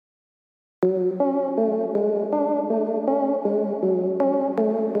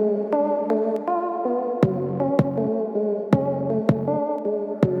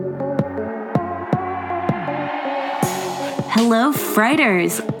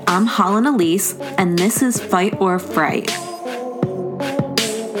Frighters! I'm Holland Elise, and this is Fight or Fright.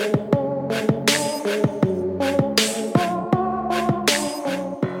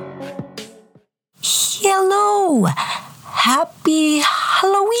 Hello! Happy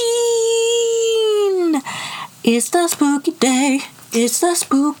Halloween! It's the spooky day. It's the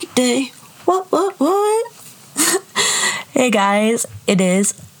spooky day. What? Hey guys, it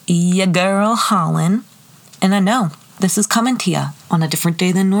is your girl Holland, and I know this is coming to you on a different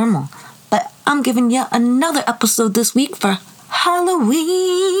day than normal, but I'm giving you another episode this week for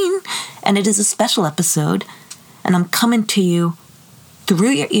Halloween, and it is a special episode, and I'm coming to you through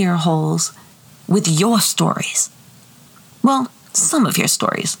your ear holes with your stories. Well, some of your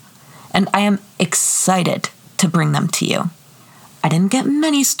stories, and I am excited to bring them to you. I didn't get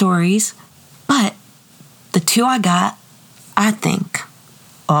many stories, but the two I got, I think,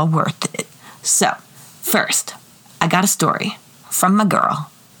 are worth it. So, first, I got a story from my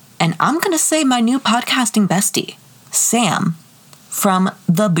girl, and I'm going to say my new podcasting bestie, Sam, from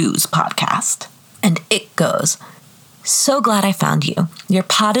the Booze Podcast. And it goes, "So glad I found you. Your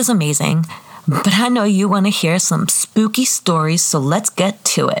pod is amazing, but I know you want to hear some spooky stories, so let's get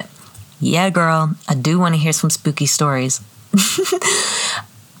to it." Yeah, girl, I do want to hear some spooky stories.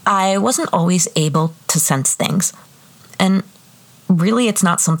 I wasn't always able to sense things, and really it's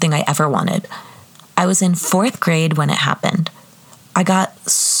not something I ever wanted. I was in 4th grade when it happened. I got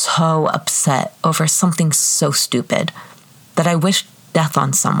so upset over something so stupid that I wished death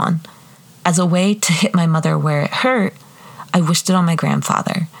on someone. As a way to hit my mother where it hurt, I wished it on my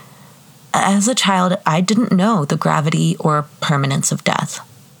grandfather. As a child, I didn't know the gravity or permanence of death,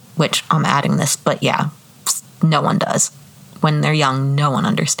 which I'm adding this, but yeah, no one does. When they're young, no one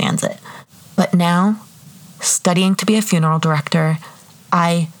understands it. But now, studying to be a funeral director,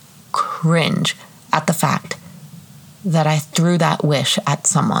 I cringe at the fact that I threw that wish at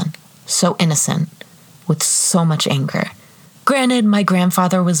someone so innocent with so much anger. Granted, my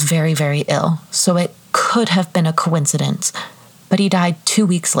grandfather was very, very ill, so it could have been a coincidence, but he died 2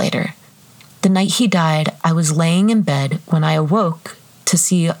 weeks later. The night he died, I was laying in bed when I awoke to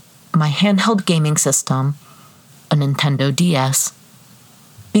see my handheld gaming system, a Nintendo DS,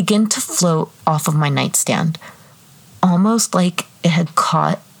 begin to float off of my nightstand, almost like I had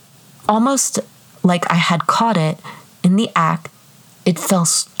caught it in the act. It fell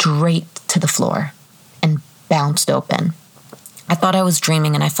straight to the floor and bounced open. I thought I was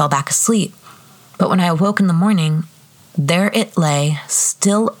dreaming and I fell back asleep, but when I awoke in the morning, there it lay,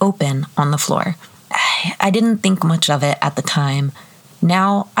 still open on the floor. I didn't think much of it at the time.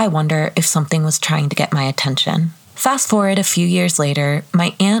 Now I wonder if something was trying to get my attention. Fast forward a few years later,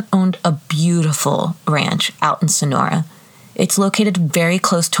 my aunt owned a beautiful ranch out in Sonora. It's located very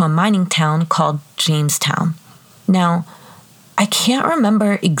close to a mining town called Jamestown. Now, I can't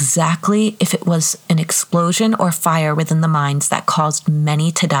remember exactly if it was an explosion or fire within the mines that caused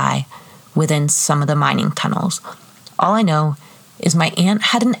many to die within some of the mining tunnels. All I know is my aunt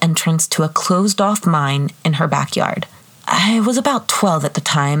had an entrance to a closed-off mine in her backyard. I was about 12 at the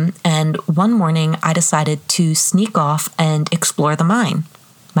time, and one morning I decided to sneak off and explore the mine.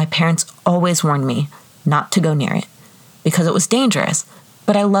 My parents always warned me not to go near it because it was dangerous,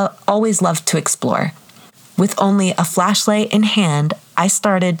 but I always loved to explore. With only a flashlight in hand, I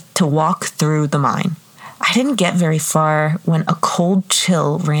started to walk through the mine. I didn't get very far when a cold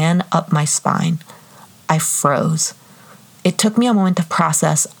chill ran up my spine. I froze. It took me a moment to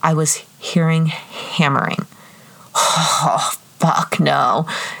process I was hearing hammering. Oh, fuck no.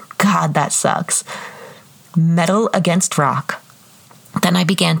 God, that sucks. Metal against rock. Then I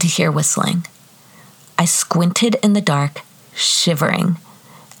began to hear whistling. I squinted in the dark, shivering,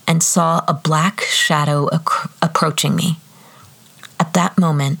 and saw a black shadow approaching me. At that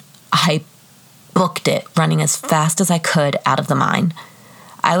moment, I booked it, running as fast as I could out of the mine.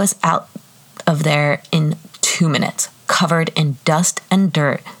 I was out of there in 2 minutes, covered in dust and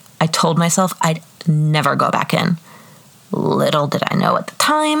dirt. I told myself I'd never go back in. Little did I know at the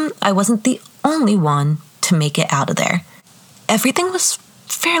time, I wasn't the only one to make it out of there. Everything was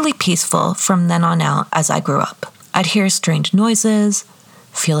fairly peaceful from then on out as I grew up. I'd hear strange noises,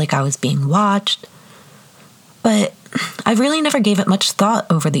 feel like I was being watched, but I really never gave it much thought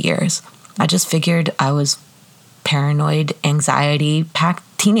over the years. I just figured I was paranoid, anxiety-packed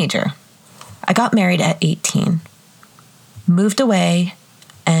teenager. I got married at 18, moved away,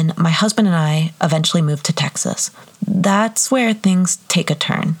 and my husband and I eventually moved to Texas. That's where things take a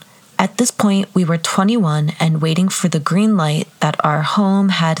turn. At this point, we were 21 and waiting for the green light that our home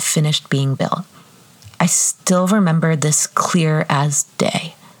had finished being built. I still remember this clear as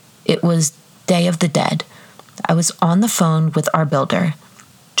day. It was Day of the Dead. I was on the phone with our builder,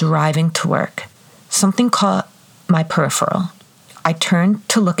 driving to work. Something caught my peripheral. I turned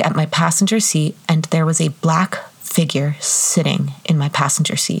to look at my passenger seat, and there was a black figure sitting in my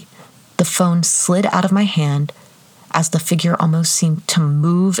passenger seat. The phone slid out of my hand as the figure almost seemed to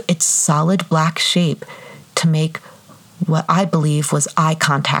move its solid black shape to make what I believe was eye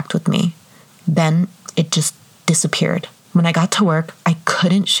contact with me. Then it just disappeared. When I got to work, I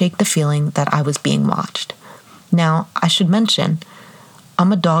couldn't shake the feeling that I was being watched. Now, I should mention,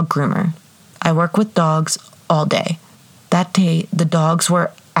 I'm a dog groomer. I work with dogs all day. That day, the dogs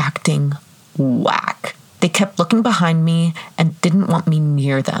were acting whack. They kept looking behind me and didn't want me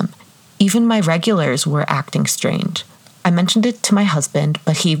near them. Even my regulars were acting strange. I mentioned it to my husband,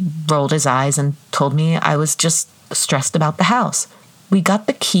 but he rolled his eyes and told me I was just stressed about the house. We got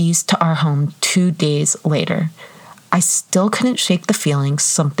the keys to our home 2 days later. I still couldn't shake the feeling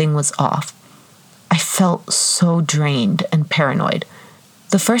something was off. I felt so drained and paranoid.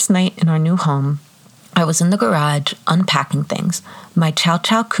 The first night in our new home, I was in the garage unpacking things. My Chow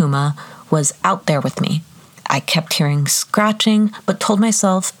Chow Kuma was out there with me. I kept hearing scratching, but told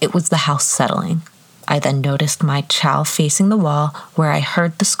myself it was the house settling. I then noticed my Chow facing the wall where I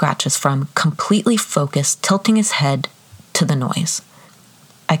heard the scratches from, completely focused, tilting his head to the noise.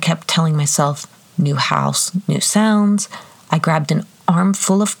 I kept telling myself, new house, new sounds. I grabbed an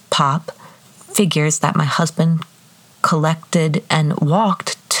armful of pop, figures that my husband collected, and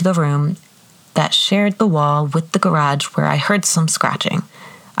walked to the room that shared the wall with the garage where I heard some scratching.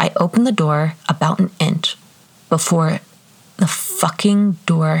 I opened the door about an inch before the fucking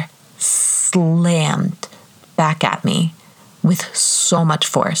door slammed back at me with so much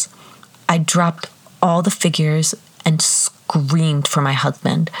force. I dropped all the figures and screamed for my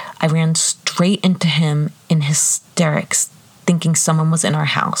husband. I ran straight into him in hysterics, thinking someone was in our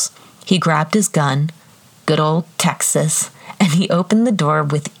house. He grabbed his gun, good old Texas, and he opened the door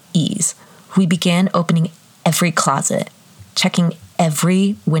with ease. We began opening every closet, checking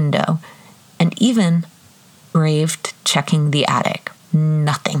every window, and even braved checking the attic.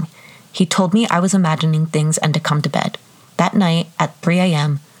 Nothing. He told me I was imagining things and to come to bed. That night at 3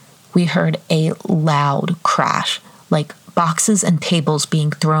 a.m., we heard a loud crash, like boxes and tables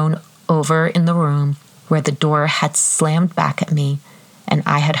being thrown over in the room where the door had slammed back at me, and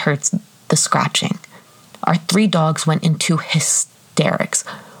I had heard the scratching. Our 3 dogs went into hysterics,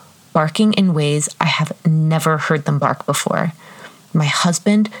 barking in ways I have never heard them bark before. My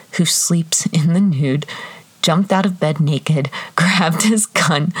husband, who sleeps in the nude, jumped out of bed naked, grabbed his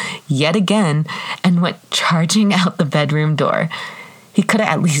gun yet again, and went charging out the bedroom door. He could have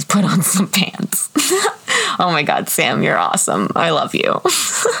at least put on some pants. Oh my God, Sam, you're awesome. I love you.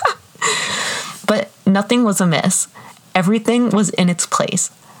 But nothing was amiss. Everything was in its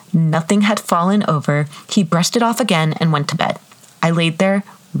place. Nothing had fallen over. He brushed it off again and went to bed. I laid there,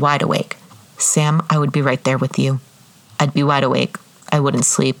 wide awake. Sam, I would be right there with you. I'd be wide awake. I wouldn't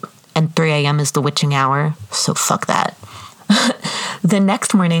sleep. And 3 a.m. is the witching hour, so fuck that. The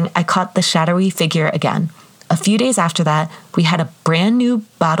next morning, I caught the shadowy figure again. A few days after that, we had a brand new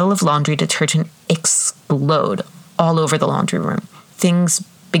bottle of laundry detergent explode all over the laundry room. Things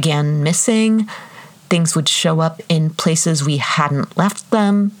began missing. Things would show up in places we hadn't left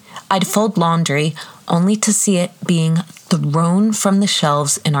them. I'd fold laundry only to see it being thrown from the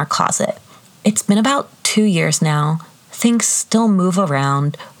shelves in our closet. It's been about 2 years now. Things still move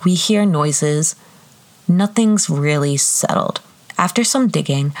around. We hear noises. Nothing's really settled. After some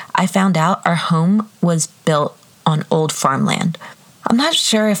digging, I found out our home was built on old farmland. I'm not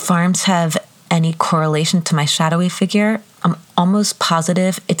sure if farms have any correlation to my shadowy figure. I'm almost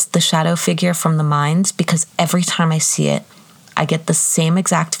positive it's the shadow figure from the mines because every time I see it, I get the same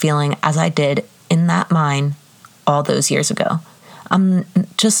exact feeling as I did in that mine all those years ago. I'm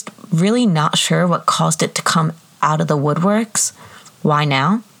just really not sure what caused it to come out of the woodworks. Why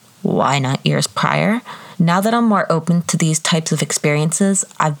now? Why not years prior? Now that I'm more open to these types of experiences,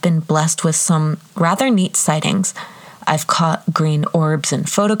 I've been blessed with some rather neat sightings. I've caught green orbs in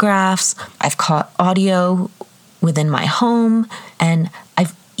photographs. I've caught audio within my home. And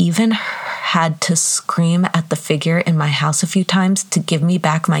I've even had to scream at the figure in my house a few times to give me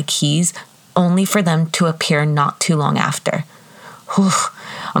back my keys, only for them to appear not too long after. Whew,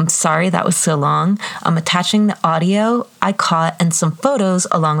 I'm sorry that was so long. I'm attaching the audio I caught and some photos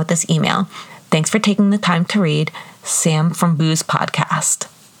along with this email. Thanks for taking the time to read. Sam from Booze Podcast.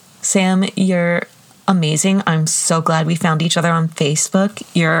 Sam, you're amazing. I'm so glad we found each other on Facebook.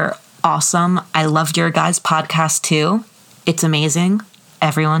 You're awesome. I love your guys' podcast too. It's amazing.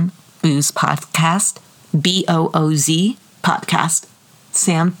 Everyone, Booze Podcast. BOOZ Podcast.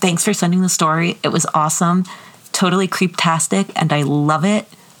 Sam, thanks for sending the story. It was awesome. totally creeptastic and I love it.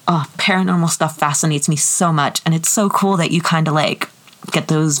 Oh, paranormal stuff fascinates me so much. And it's so cool that you kind of like get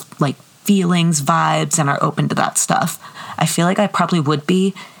those like feelings, vibes, and are open to that stuff. I feel like I probably would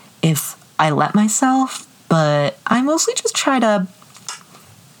be if I let myself, but I mostly just try to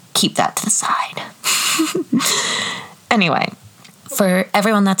keep that to the side. Anyway, for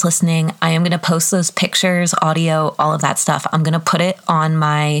everyone that's listening, I am going to post those pictures, audio, all of that stuff. I'm going to put it on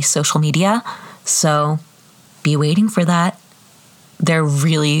my social media, so be waiting for that. They're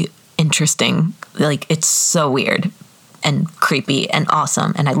really interesting. Like, it's so weird and creepy and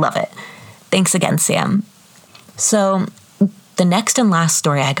awesome, and I love it. Thanks again, Sam. So the next and last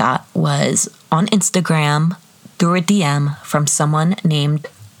story I got was on Instagram through a DM from someone named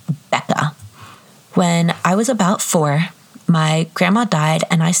Becca. When I was about 4, my grandma died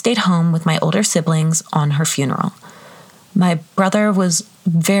and I stayed home with my older siblings on her funeral. My brother was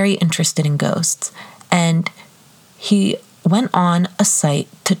very interested in ghosts, and he went on a site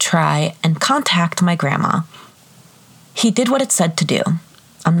to try and contact my grandma. He did what it said to do.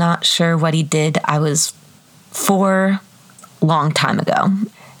 I'm not sure what he did. I was 4, long time ago.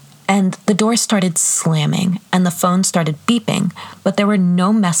 And the door started slamming and the phone started beeping, but there were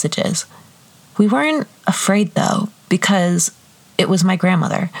no messages. We weren't afraid though, because it was my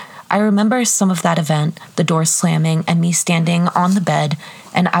grandmother. I remember some of that event, the door slamming and me standing on the bed,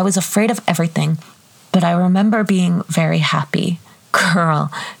 and I was afraid of everything, but I remember being very happy.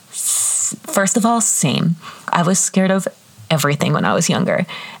 Girl, first of all, same. I was scared of everything when I was younger,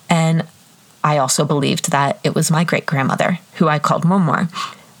 and I also believed that it was my great-grandmother, who I called Mormor.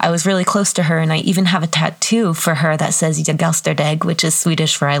 I was really close to her, and I even have a tattoo for her that says Jag Elsterdeg, which is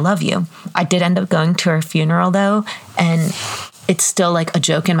Swedish for I love you. I did end up going to her funeral, though, and it's still like a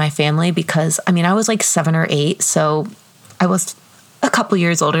joke in my family because, I mean, I was like 7 or 8, so I was a couple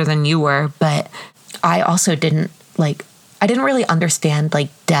years older than you were, but I also didn't really understand like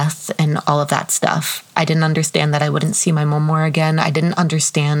death and all of that stuff. I didn't understand that I wouldn't see my Mormor again. I didn't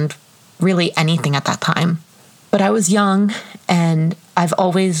understand really anything at that time. But I was young, and I've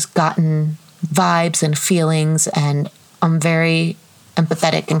always gotten vibes and feelings, and I'm very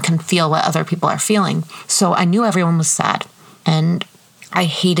empathetic and can feel what other people are feeling. So I knew everyone was sad, and I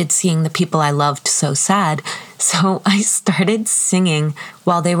hated seeing the people I loved so sad. So I started singing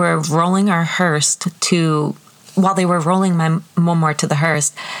while they were rolling my Mormor to the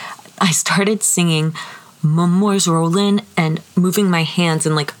hearse. I started singing Mormor's Rollin' and moving my hands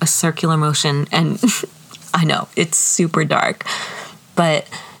in like a circular motion, and I know, it's super dark, but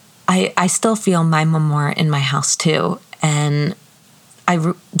I still feel my Mormor in my house too. And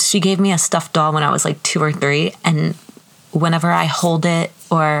she gave me a stuffed doll when I was like 2 or 3, and whenever I hold it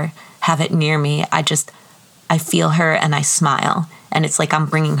or have it near me, I feel her and I smile, and it's like I'm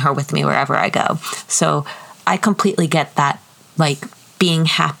bringing her with me wherever I go. So I completely get that, like, being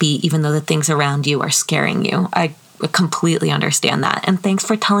happy even though the things around you are scaring you. I completely understand that. And thanks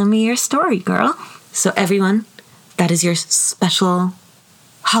for telling me your story, girl. So everyone, that is your special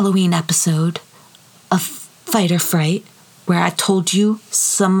Halloween episode of Fight or Fright, where I told you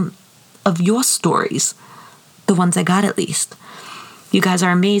some of your stories, the ones I got at least. You guys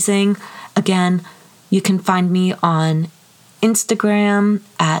are amazing. Again, you can find me on Instagram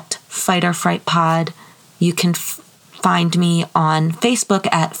at Fight or Fright Pod. You can find me on Facebook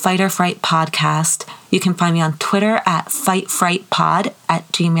at Fight or Fright Podcast. You can find me on Twitter at FightFrightPod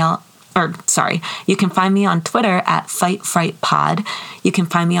you can find me on Twitter at FightFrightPod. You can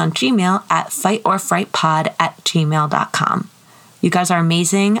find me on Gmail at fightorfrightpod@gmail.com. You guys are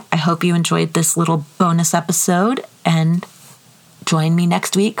amazing. I hope you enjoyed this little bonus episode, and join me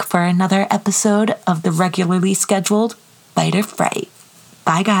next week for another episode of the regularly scheduled Fight or Fright.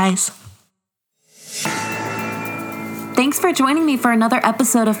 Bye, guys. Thanks for joining me for another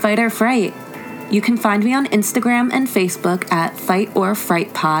episode of Fight or Fright. You can find me on Instagram and Facebook at Fight or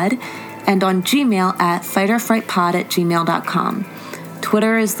Fright Pod, and on Gmail at fightorfrightpod@gmail.com.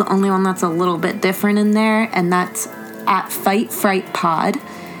 Twitter is the only one that's a little bit different in there, and that's at Fight Fright Pod.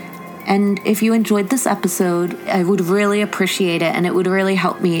 And if you enjoyed this episode, I would really appreciate it, and it would really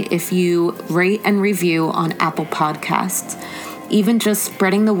help me if you rate and review on Apple Podcasts. Even just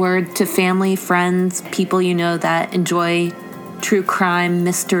spreading the word to family, friends, people you know that enjoy true crime,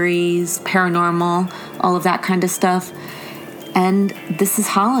 mysteries, paranormal, all of that kind of stuff. And this is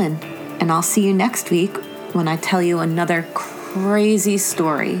Holland, and I'll see you next week when I tell you another crazy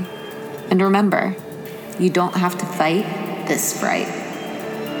story. And remember, you don't have to fight this fright.